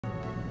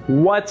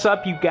What's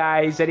up, you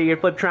guys? Eddie here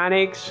at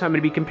Fliptroniks. I'm going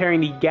to be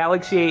comparing the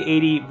Galaxy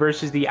A80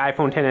 versus the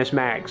iPhone XS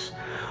Max.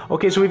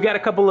 Okay, so we've got a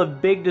couple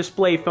of big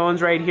display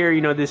phones right here.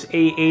 You know, this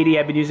A80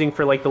 I've been using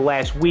for like the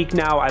last week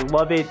now. I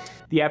love it.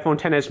 The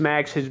iPhone XS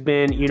Max has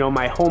been, you know,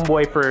 my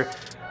homeboy for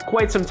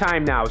quite some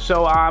time now.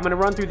 So I'm going to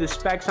run through the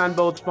specs on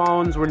both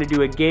phones. We're going to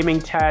do a gaming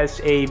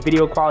test, a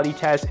video quality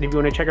test, and if you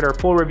want to check out our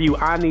full review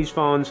on these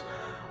phones,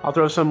 I'll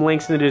throw some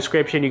links in the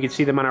description. You can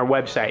see them on our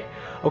website.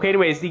 Okay,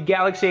 anyways, the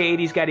Galaxy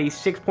A80's got a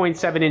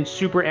 6.7-inch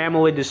Super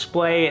AMOLED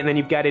display, and then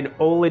you've got an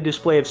OLED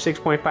display of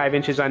 6.5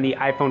 inches on the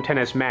iPhone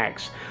XS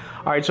Max.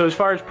 Alright, so as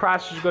far as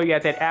processors go, you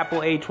got that Apple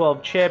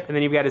A12 chip, and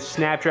then you've got a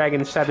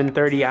Snapdragon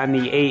 730 on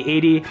the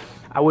A80.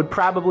 I would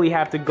probably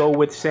have to go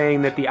with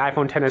saying that the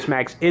iPhone XS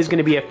Max is going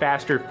to be a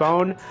faster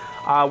phone.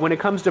 When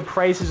it comes to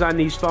prices on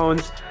these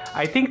phones,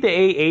 I think the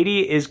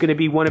A80 is going to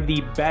be one of the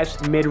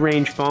best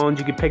mid-range phones.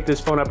 You can pick this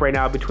phone up right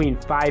now between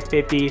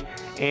 $550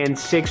 and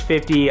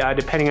 $650,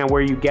 depending on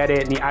where you get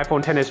it. And the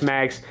iPhone XS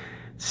Max,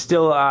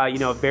 still, you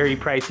know, a very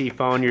pricey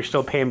phone. You're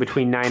still paying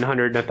between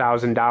 $900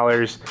 and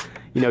 $1,000,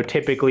 you know,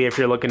 typically if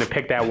you're looking to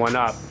pick that one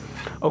up.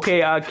 Okay,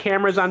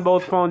 cameras on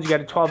both phones. You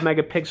got a 12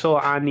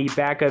 megapixel on the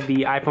back of the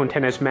iPhone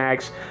XS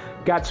Max.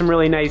 Got some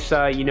really nice,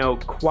 you know,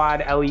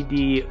 quad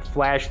LED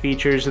flash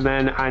features. And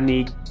then on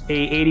the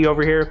A80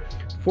 over here,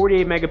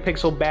 48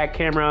 megapixel back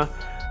camera,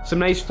 some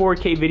nice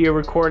 4K video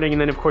recording, and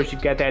then of course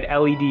you've got that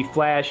LED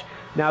flash.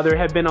 Now there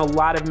have been a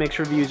lot of mixed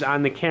reviews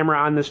on the camera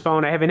on this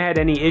phone. I haven't had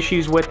any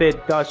issues with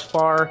it thus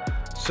far,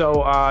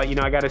 so you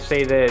know, I gotta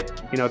say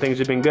that, you know, things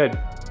have been good.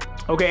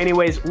 Okay,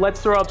 anyways,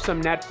 let's throw up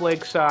some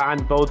Netflix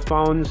on both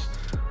phones.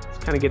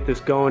 Let's kind of get this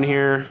going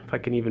here. If I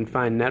can even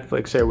find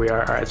Netflix, there we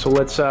are. All right, so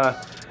let's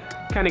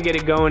kind of get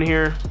it going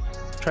here.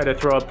 Try to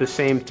throw up the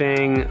same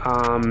thing.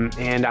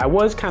 And I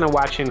was kind of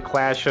watching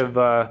Clash of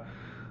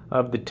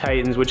the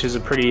Titans, which is a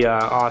pretty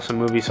awesome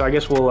movie. So I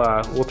guess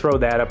we'll throw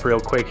that up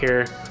real quick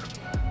here.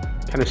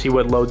 Kind of see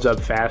what loads up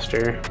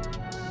faster.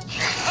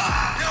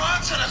 Now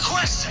answer the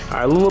question. All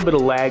right, a little bit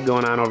of lag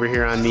going on over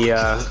here on the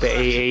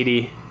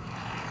A80.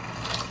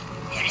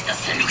 Here is the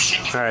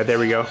solution. All right, there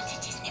we go.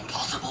 It is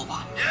impossible,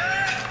 but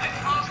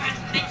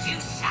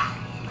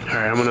all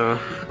right, I'm gonna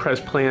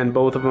press play on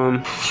both of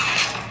them.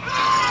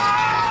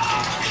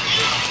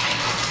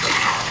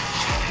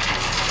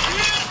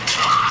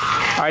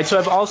 Alright, so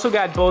I've also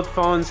got both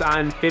phones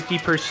on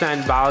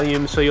 50%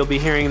 volume, so you'll be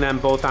hearing them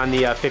both on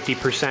the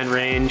 50%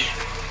 range.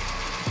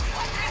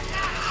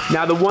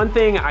 Now the one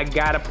thing I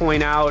gotta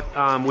point out,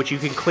 which you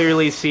can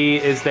clearly see,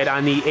 is that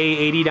on the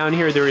A80 down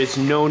here, there is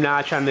no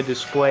notch on the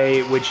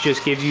display, which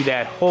just gives you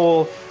that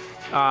whole,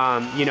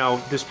 you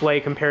know, display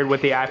compared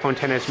with the iPhone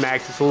XS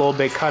Max. It's a little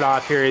bit cut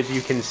off here, as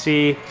you can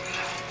see.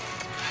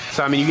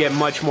 So, I mean, you get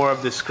much more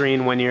of the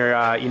screen when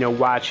you're, you know,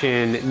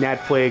 watching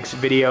Netflix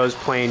videos,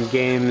 playing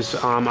games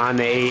on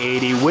the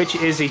A80, which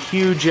is a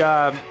huge,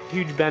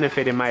 huge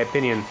benefit in my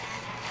opinion.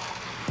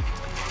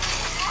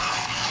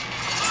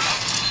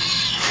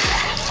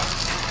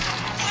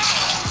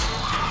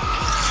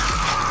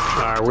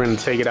 All right, we're gonna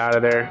take it out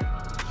of there.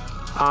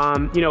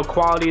 You know,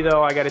 quality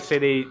though, I gotta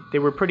say they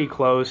were pretty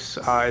close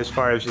as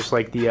far as just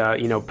like the,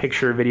 you know,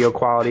 picture video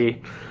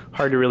quality.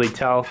 Hard to really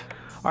tell.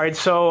 Alright,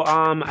 so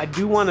I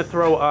do want to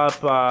throw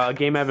up a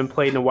game I haven't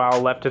played in a while,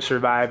 Left to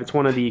Survive. It's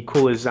one of the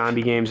coolest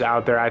zombie games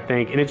out there, I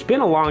think, and it's been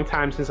a long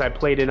time since I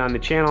played it on the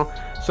channel,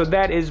 so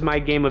that is my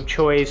game of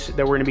choice that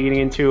we're going to be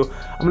getting into.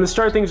 I'm going to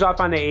start things off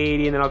on the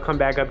A80, and then I'll come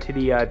back up to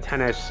the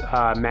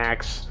XS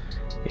Max,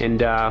 and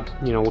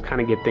you know, we'll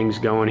kind of get things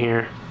going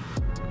here.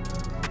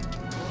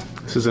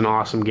 This is an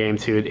awesome game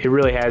too. It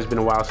really has been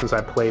a while since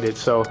I played it,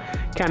 so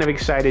kind of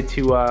excited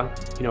to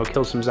you know,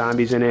 kill some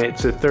zombies in it.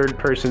 It's a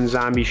third-person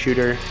zombie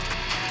shooter.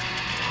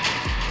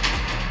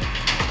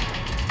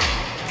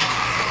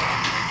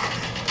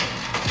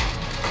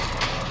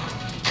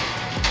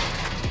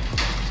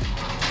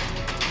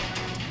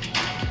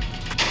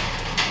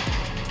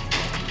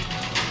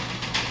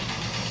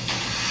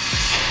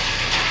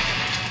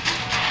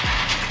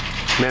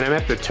 Man, I'm gonna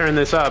have to turn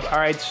this up. All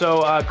right,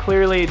 so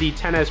clearly the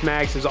XS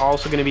Max is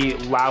also gonna be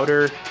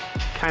louder,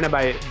 kind of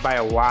by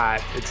a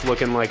lot, it's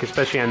looking like,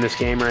 especially on this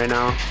game right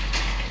now.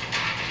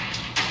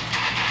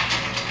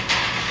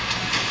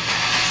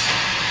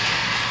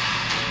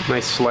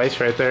 Nice slice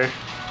right there.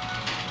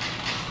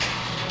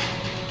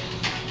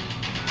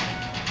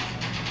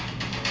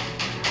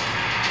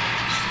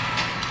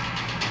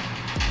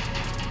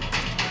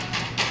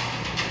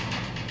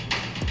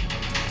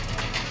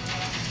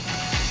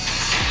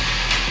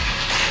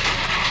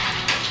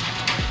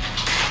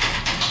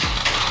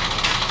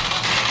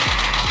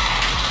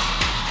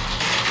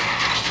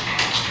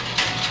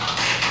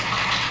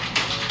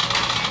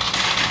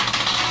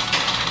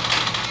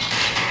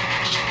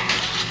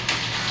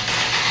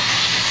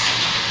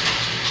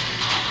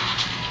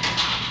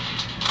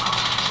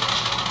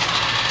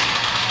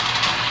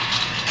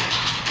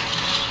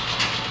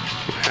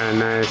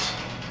 Nice.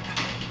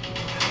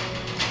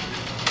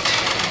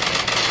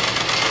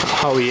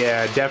 Oh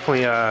yeah,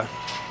 definitely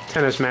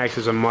XS Max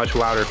is a much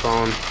louder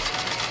phone.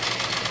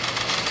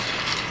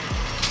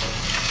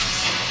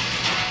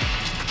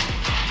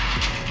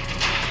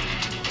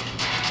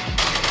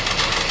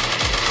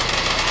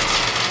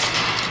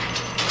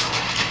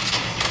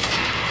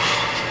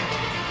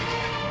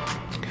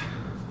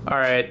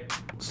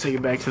 take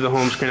it back to the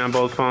home screen on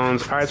both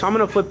phones. All right, so I'm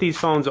gonna flip these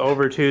phones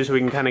over too so we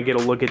can kind of get a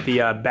look at the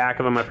back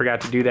of them. I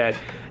forgot to do that.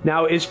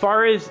 Now, as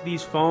far as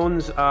these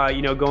phones,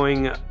 you know,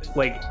 going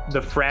like the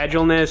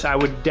fragileness, I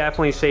would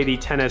definitely say the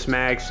XS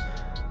Max.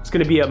 It's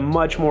gonna be a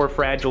much more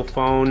fragile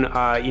phone.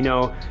 You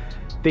know,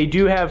 they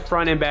do have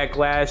front and back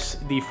glass.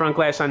 The front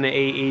glass on the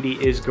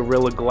A80 is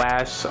Gorilla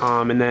Glass,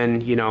 and then,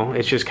 you know,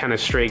 it's just kind of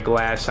straight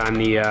glass on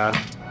the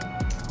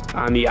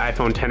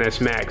iPhone XS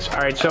Max. All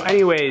right, so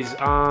anyways,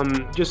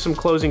 just some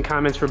closing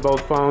comments for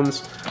both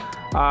phones.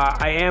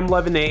 I am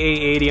loving the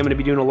A80. I'm gonna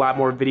be doing a lot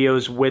more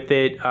videos with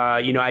it.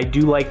 You know, I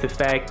do like the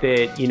fact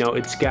that, you know,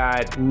 it's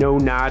got no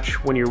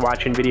notch when you're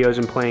watching videos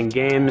and playing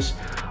games.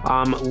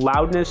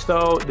 Loudness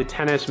though, the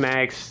XS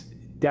Max,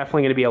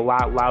 definitely gonna be a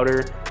lot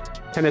louder.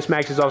 XS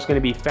Max is also going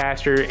to be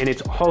faster, and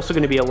it's also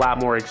going to be a lot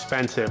more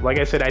expensive. Like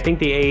I said, I think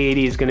the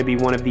A80 is going to be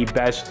one of the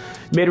best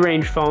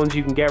mid-range phones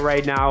you can get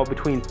right now,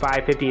 between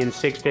 $550 and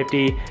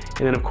 $650,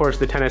 and then of course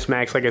the XS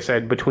Max, like I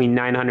said, between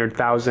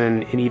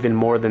 $900,000 and even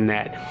more than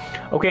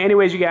that. Okay,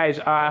 anyways, you guys,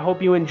 I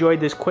hope you enjoyed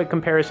this quick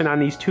comparison on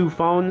these two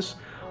phones.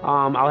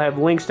 I'll have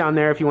links down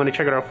there if you want to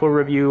check out our full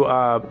review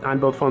on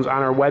both phones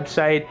on our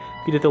website.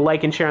 If you did the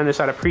like and share on this,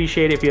 I'd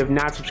appreciate it. If you have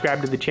not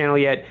subscribed to the channel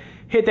yet,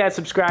 hit that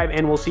subscribe,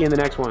 and we'll see you in the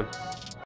next one.